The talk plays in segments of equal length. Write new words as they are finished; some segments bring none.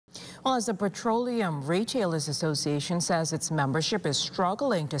Well, as the Petroleum Retailers Association says its membership is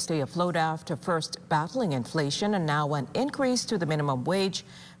struggling to stay afloat after first battling inflation and now an increase to the minimum wage,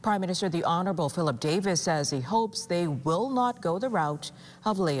 Prime Minister the Honorable Philip Davis says he hopes they will not go the route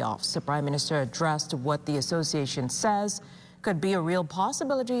of layoffs. The Prime Minister addressed what the association says could be a real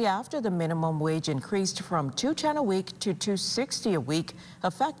possibility after the minimum wage increased from $210 a week to $260 a week,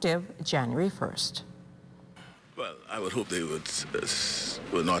 effective January 1st. Well, I would hope they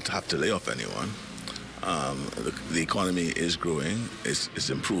would not have to lay off anyone. The economy is growing, it's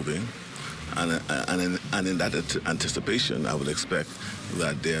improving, and in that anticipation, I would expect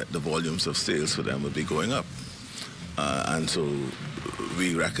that the volumes of sales for them would be going up. And so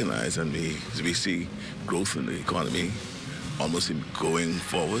we recognize and we see growth in the economy almost going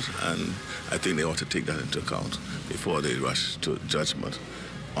forward, and I think they ought to take that into account before they rush to judgment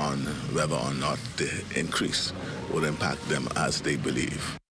on whether or not the increase will impact them as they believe.